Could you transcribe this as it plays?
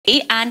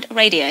and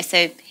radio.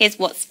 So here's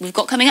what we've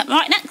got coming up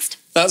right next.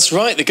 That's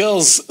right. The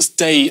Girls'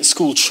 Day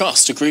School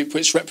Trust, a group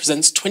which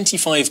represents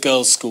 25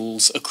 girls'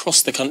 schools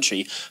across the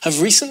country,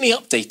 have recently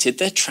updated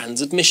their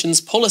trans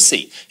admissions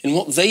policy in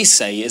what they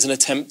say is an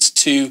attempt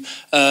to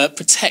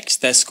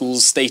protect their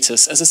school's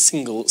status as a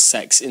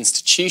single-sex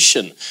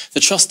institution.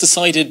 The Trust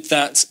decided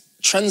that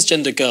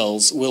transgender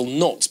girls will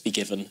not be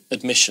given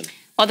admission.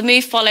 Well, the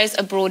move follows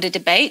a broader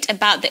debate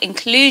about the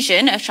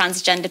inclusion of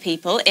transgender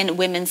people in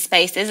women's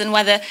spaces and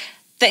whether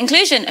the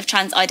inclusion of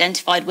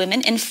trans-identified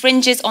women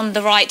infringes on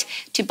the right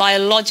to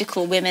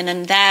biological women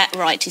and their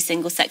right to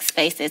single-sex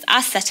spaces,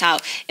 as set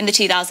out in the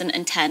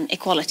 2010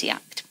 Equality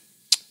Act.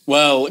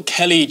 Well,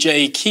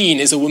 Kellie-Jay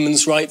is a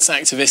women's rights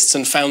activist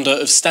and founder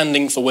of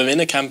Standing for Women,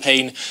 a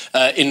campaign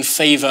in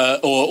favour,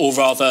 or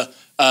rather,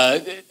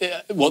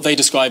 what they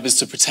describe as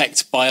to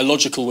protect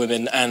biological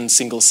women and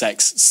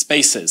single-sex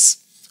spaces.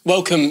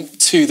 Welcome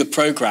to the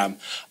programme.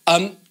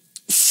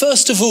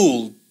 First of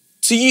all,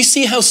 do you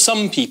see how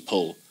some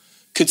people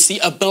could see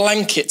a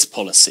blanket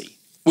policy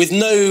with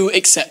no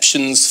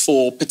exceptions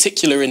for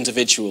particular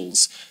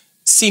individuals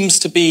seems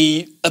to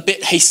be a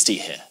bit hasty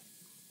here?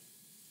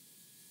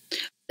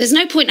 There's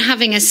no point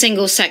having a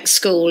single-sex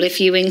school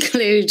if you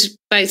include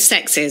both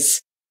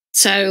sexes.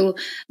 So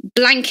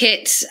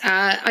blanket,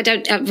 I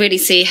don't really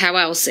see how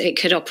else it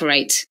could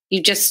operate.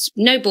 You just,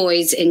 no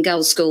boys in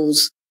girls'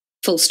 schools,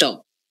 full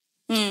stop.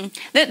 Me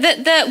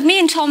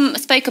and Tom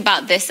spoke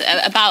about this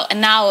about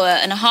an hour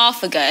and a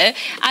half ago,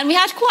 and we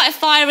had quite a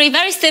fiery,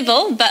 very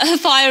civil, but a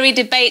fiery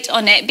debate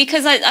on it,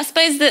 because I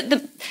suppose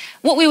that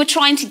what we were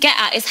trying to get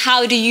at is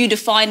how do you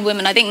define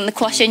women? I think the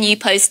question you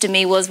posed to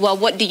me was, well,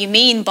 what do you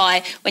mean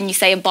by when you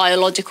say a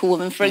biological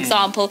woman, for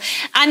example?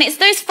 And it's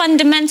those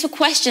fundamental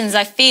questions,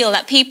 I feel,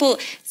 that people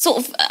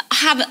sort of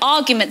have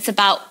arguments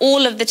about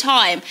all of the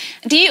time.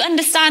 Do you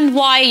understand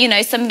why, you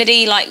know,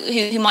 somebody like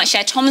who might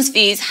share Tom's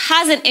views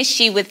has an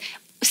issue with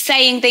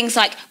saying things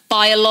like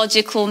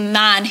biological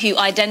man who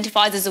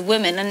identifies as a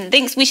woman and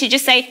thinks we should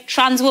just say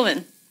trans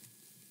woman?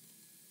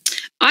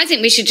 I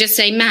think we should just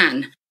say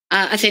man.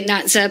 I think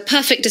that's a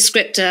perfect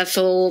descriptor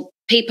for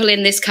people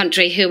in this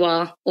country who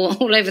are, or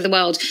all over the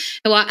world,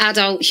 who are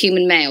adult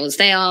human males.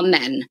 They are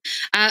men.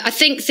 I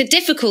think the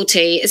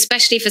difficulty,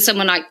 especially for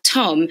someone like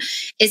Tom,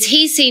 is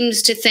he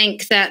seems to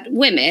think that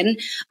women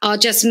are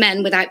just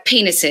men without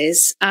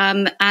penises,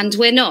 and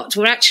we're not.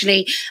 We're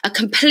actually a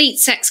complete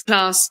sex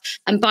class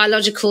and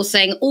biological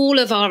thing, all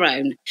of our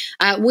own.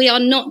 We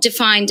are not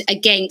defined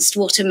against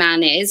what a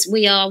man is.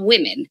 We are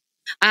women.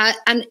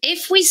 And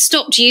if we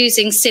stopped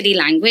using silly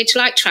language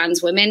like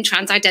trans women,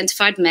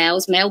 trans-identified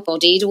males,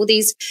 male-bodied, all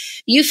these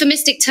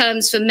euphemistic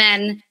terms for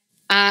men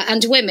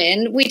and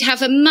women, we'd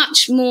have a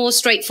much more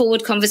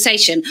straightforward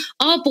conversation.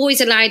 Are boys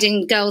allowed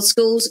in girls'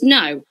 schools?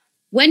 No.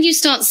 When you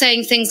start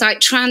saying things like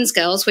trans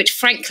girls, which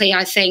frankly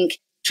I think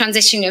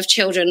transitioning of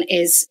children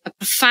is a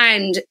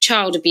profound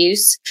child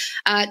abuse,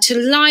 to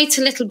lie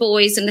to little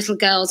boys and little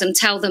girls and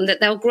tell them that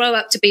they'll grow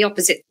up to be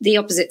the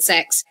opposite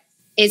sex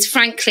is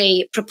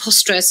frankly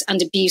preposterous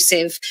and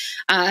abusive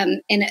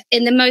in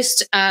the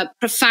most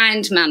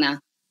profound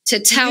manner. To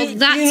tell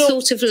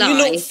sort of lie.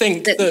 Do you not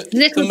think that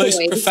the most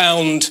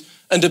profound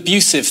and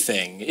abusive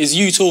thing is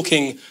you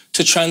talking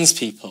to trans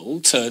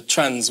people, to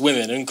trans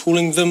women, and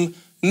calling them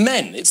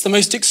men? It's the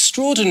most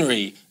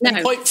extraordinary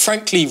and quite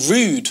frankly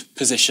rude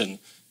position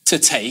to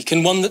take,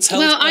 and one that's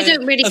held by I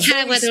don't really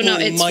care whether or not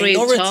it's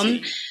rude,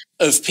 Tom.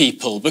 Of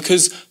people,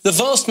 because the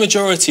vast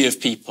majority of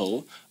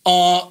people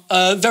are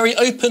very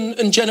open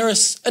and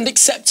generous and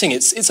accepting.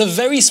 It's a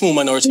very small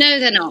minority. No,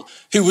 they're not.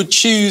 Who would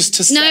choose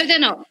to say no, they're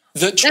not.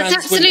 That trans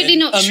That's absolutely women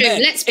not true.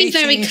 Men, Let's be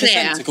very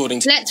clear.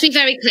 Let's be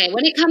very clear.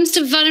 When it comes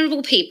to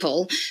vulnerable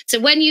people, so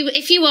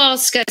if you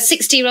ask a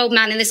 60-year-old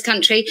man in this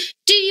country,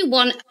 do you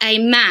want a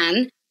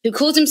man who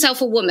calls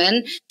himself a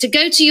woman to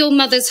go to your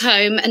mother's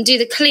home and do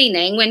the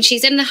cleaning when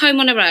she's in the home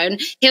on her own?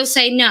 He'll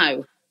say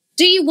no.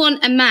 Do you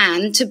want a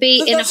man to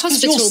be in a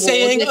hospital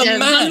ward with a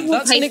vulnerable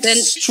That's patient? an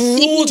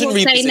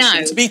extraordinary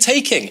position to be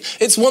taking.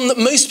 It's one that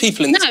most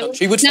people in this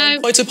country would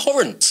find quite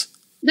abhorrent.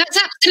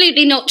 That's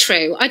absolutely not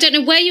true. I don't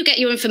know where you get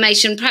your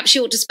information. Perhaps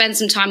you ought to spend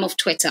some time off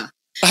Twitter.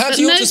 Perhaps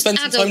you ought to spend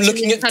some time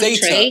looking at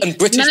data and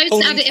British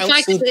polling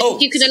council polls.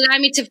 If you could allow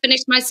me to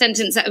finish my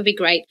sentence, that would be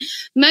great.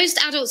 Most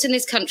adults in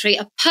this country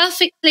are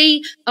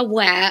perfectly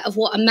aware of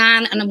what a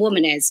man and a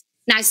woman is.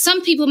 Now,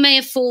 some people may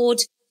afford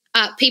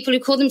people who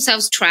call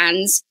themselves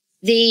trans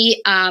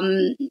the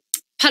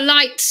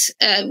polite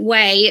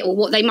way, or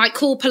what they might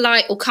call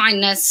polite or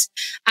kindness,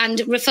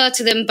 and refer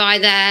to them by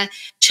their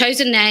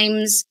chosen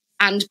names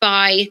and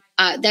by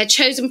their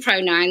chosen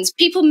pronouns.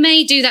 People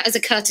may do that as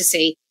a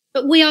courtesy,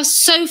 but we are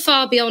so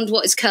far beyond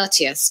what is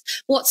courteous.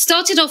 What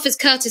started off as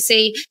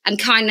courtesy and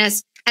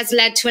kindness has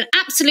led to an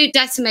absolute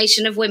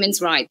decimation of women's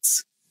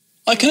rights.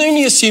 I can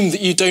only assume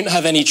that you don't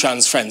have any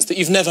trans friends, that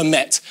you've never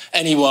met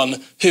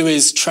anyone who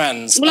is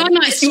trans. Well, I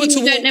might assume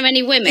you don't know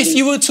any women. If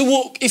you were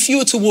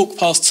to walk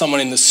past someone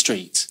in the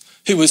street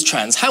who was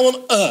trans, how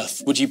on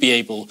earth would you be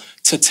able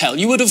to tell?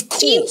 You would, of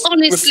course, do you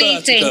honestly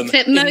think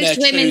that most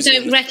women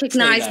don't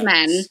recognise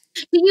men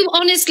Do you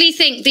honestly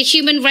think the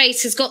human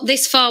race has got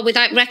this far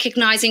without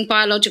recognising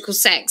biological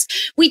sex?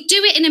 We do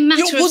it in a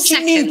matter of seconds. What do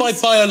you mean by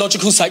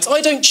biological sex? I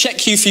don't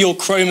check you for your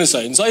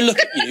chromosomes. I look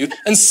at you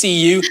and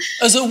see you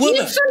as a woman.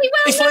 You fully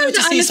well if I were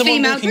to see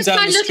someone walking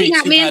down the street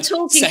who had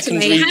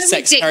secondary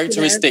sex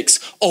characteristics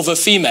of a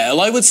female,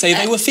 I would say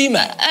they were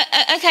female.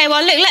 Okay,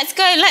 well, look, let's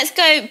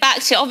go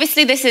back to,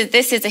 obviously this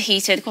is a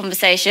heated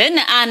conversation,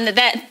 and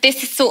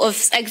this sort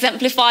of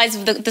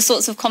exemplifies the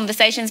sorts of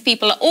conversations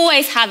people are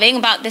always having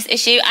about this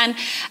issue. And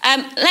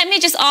let me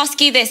just ask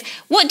you this: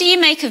 what do you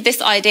make of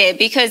this idea?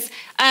 Because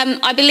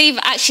I believe,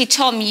 actually,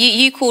 Tom,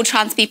 you call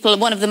trans people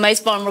one of the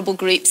most vulnerable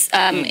groups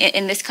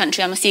in this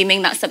country. I'm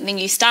assuming that's something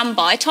you stand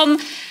by, Tom.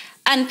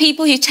 And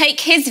people who take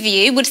his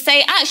view would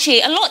say,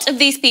 actually, a lot of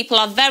these people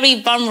are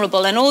very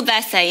vulnerable, and all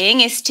they're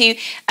saying is to,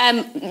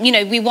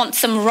 we want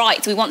some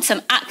rights, we want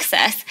some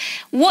access.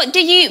 What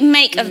do you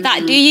make of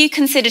that? Do you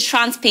consider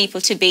trans people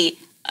to be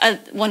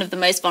one of the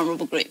most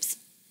vulnerable groups?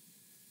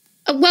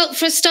 Well,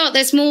 for a start,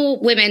 there's more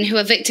women who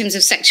are victims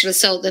of sexual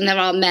assault than there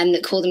are men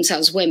that call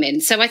themselves women.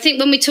 So I think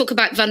when we talk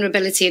about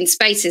vulnerability in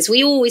spaces,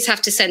 we always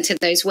have to centre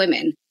those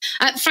women.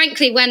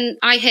 Frankly, when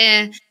I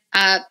hear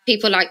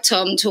people like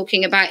Tom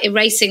talking about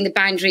erasing the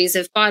boundaries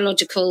of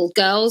biological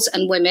girls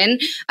and women,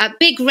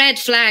 big red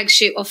flags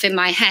shoot off in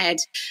my head.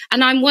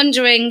 And I'm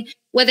wondering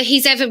whether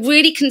he's ever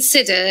really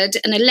considered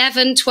an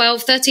 11,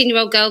 12,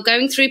 13-year-old girl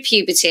going through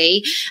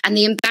puberty and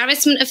the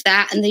embarrassment of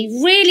that, and the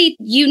really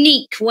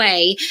unique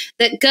way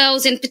that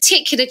girls in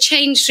particular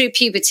change through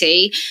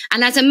puberty.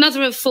 And as a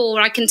mother of 4,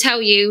 I can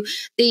tell you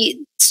the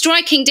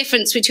striking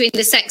difference between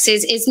the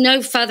sexes is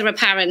no further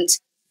apparent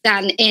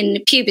than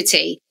in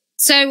puberty.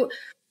 So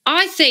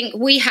I think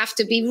we have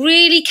to be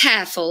really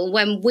careful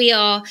when we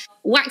are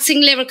waxing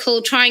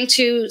lyrical, trying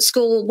to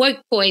score woke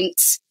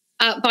points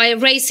by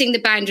erasing the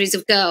boundaries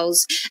of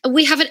girls.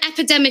 We have an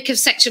epidemic of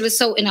sexual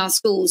assault in our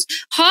schools.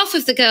 Half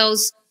of the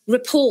girls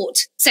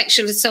report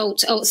sexual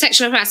assault or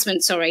sexual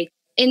harassment,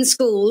 in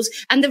schools,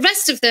 and the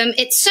rest of them,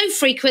 it's so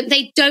frequent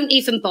they don't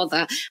even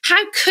bother.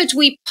 How could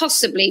we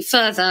possibly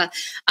further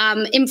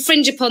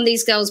infringe upon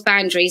these girls'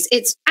 boundaries?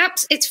 It's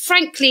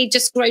frankly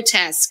just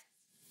grotesque.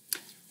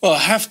 Well, I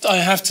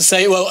have to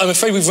say, well, I'm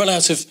afraid we've run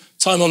out of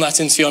time on that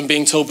interview, I'm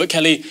being told, but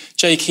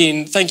Kellie-Jay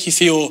Keen, thank you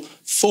for your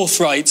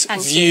forthright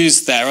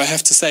views there. I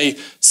have to say,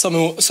 some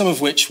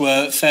of which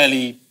were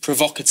fairly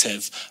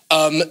provocative.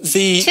 I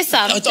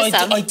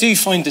do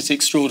find it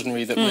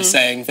extraordinary that we're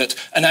saying that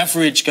an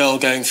average girl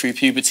going through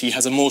puberty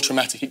has a more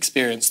traumatic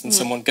experience than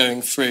someone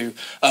going through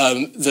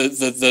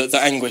the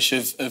anguish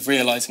of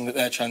realising that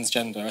they're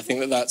transgender. I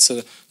think that's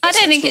I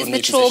don't think it's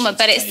the trauma,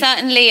 but it's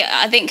certainly,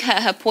 I think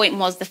her point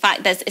was the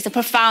fact that it's a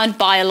profound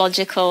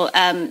biological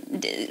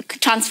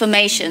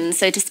transformation,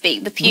 so to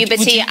speak, the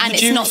puberty, and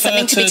it's not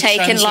something to be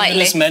taken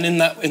lightly. Men in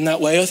that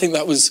way, I think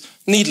that was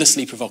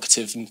needlessly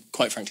provocative and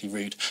quite frankly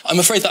rude. I'm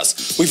afraid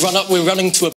we're running to a